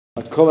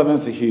I call the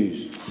member for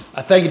Hughes.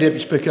 Thank you, Deputy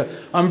Speaker.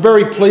 I'm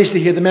very pleased to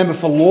hear the member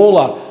for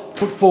Lalor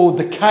put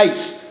forward the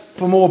case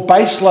for more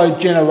baseload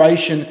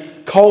generation,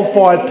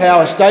 coal-fired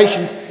power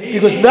stations,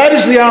 because that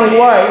is the only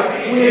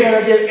way we're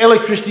going to get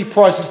electricity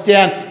prices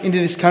down into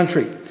this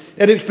country.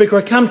 Now, Deputy Speaker,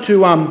 I come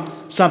to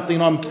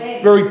something I'm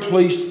very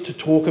pleased to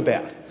talk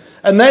about,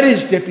 and that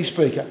is, Deputy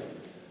Speaker,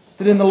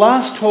 that in the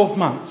last 12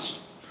 months,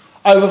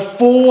 over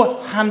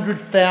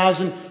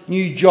 400,000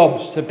 new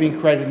jobs have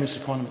been created in this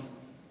economy.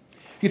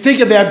 You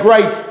think of our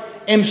great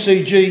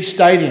MCG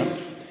stadium.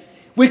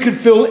 We could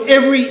fill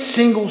every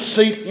single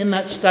seat in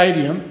that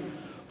stadium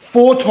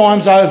 4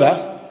 times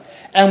over,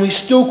 and we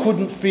still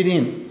couldn't fit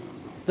in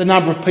the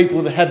number of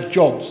people that have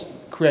jobs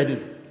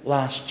created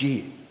last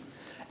year.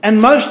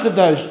 And most of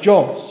those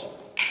jobs,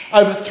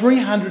 over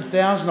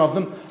 300,000 of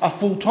them, are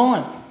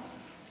full-time.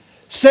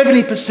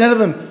 70% of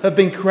them have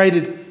been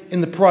created in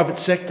the private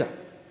sector.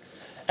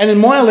 And in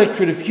my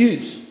electorate of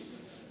Hughes,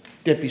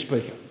 Deputy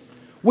Speaker,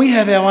 we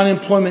have our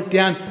unemployment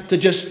down to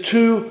just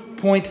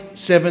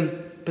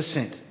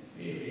 2.7%.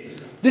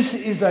 This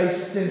is a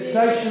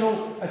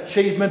sensational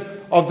achievement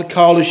of the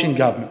coalition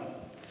government.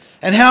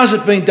 And how has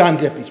it been done,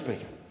 Deputy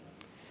Speaker?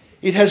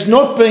 It has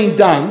not been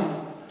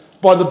done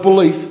by the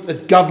belief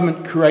that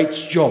government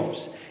creates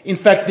jobs. In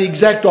fact, the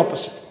exact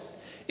opposite.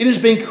 It has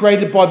been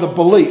created by the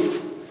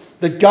belief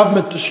that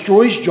government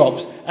destroys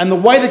jobs, and the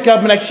way that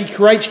government actually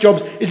creates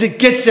jobs is it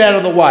gets out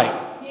of the way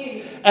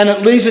and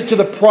it leaves it to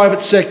the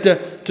private sector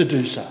to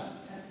do so.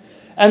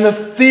 And the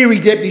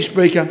theory, Deputy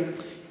Speaker,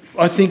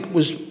 I think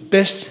was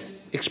best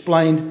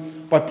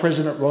explained by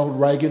President Ronald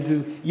Reagan,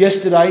 who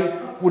yesterday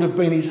would have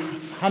been his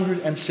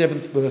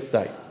 107th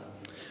birthday.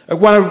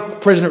 One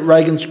of President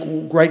Reagan's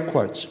great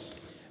quotes,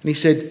 and he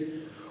said,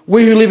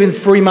 "We who live in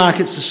free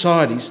market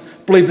societies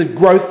believe that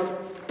growth,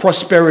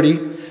 prosperity,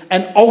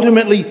 and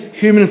ultimately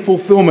human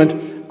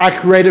fulfilment are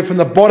created from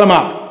the bottom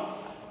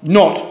up,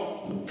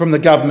 not from the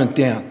government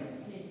down."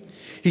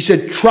 He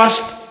said,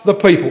 "Trust the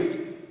people.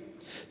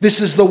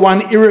 This is the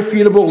one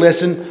irrefutable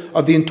lesson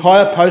of the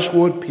entire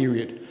post-war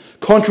period,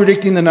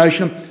 contradicting the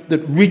notion that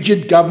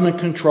rigid government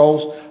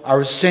controls are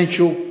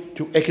essential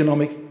to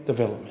economic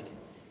development."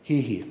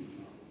 Hear, hear.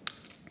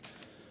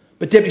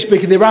 But, Deputy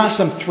Speaker, there are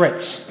some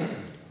threats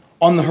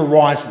on the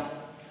horizon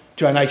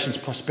to our nation's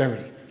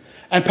prosperity.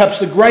 And perhaps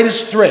the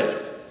greatest threat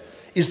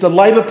is the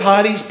Labor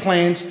Party's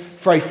plans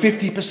for a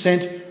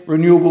 50%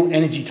 renewable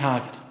energy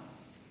target.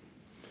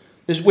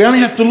 We only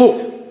have to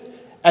look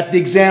at the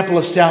example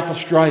of South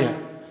Australia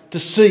to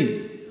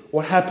see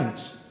what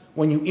happens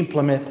when you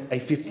implement a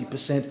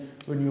 50%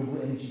 renewable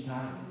energy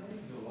target.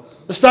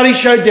 The study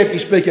showed, Deputy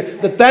Speaker,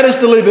 that has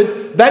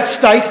delivered that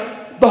state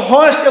the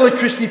highest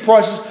electricity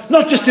prices,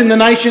 not just in the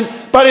nation,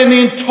 but in the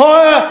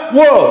entire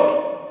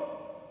world.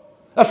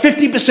 A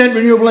 50%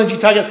 renewable energy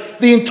target,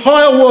 the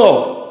entire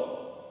world.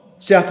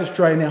 South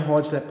Australia now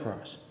hides that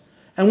price.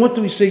 And what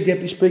do we see,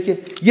 Deputy Speaker?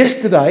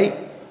 Yesterday,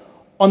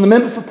 on the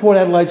member for Port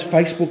Adelaide's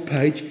Facebook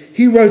page,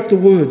 he wrote the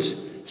words,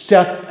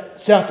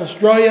 South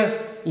Australia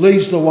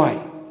leads the way.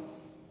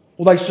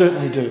 Well, they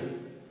certainly do.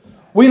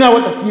 We know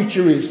what the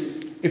future is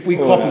if we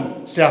copy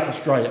South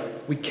Australia.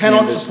 We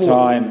cannot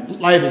support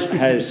Labor's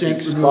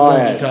 50% renewable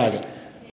energy target.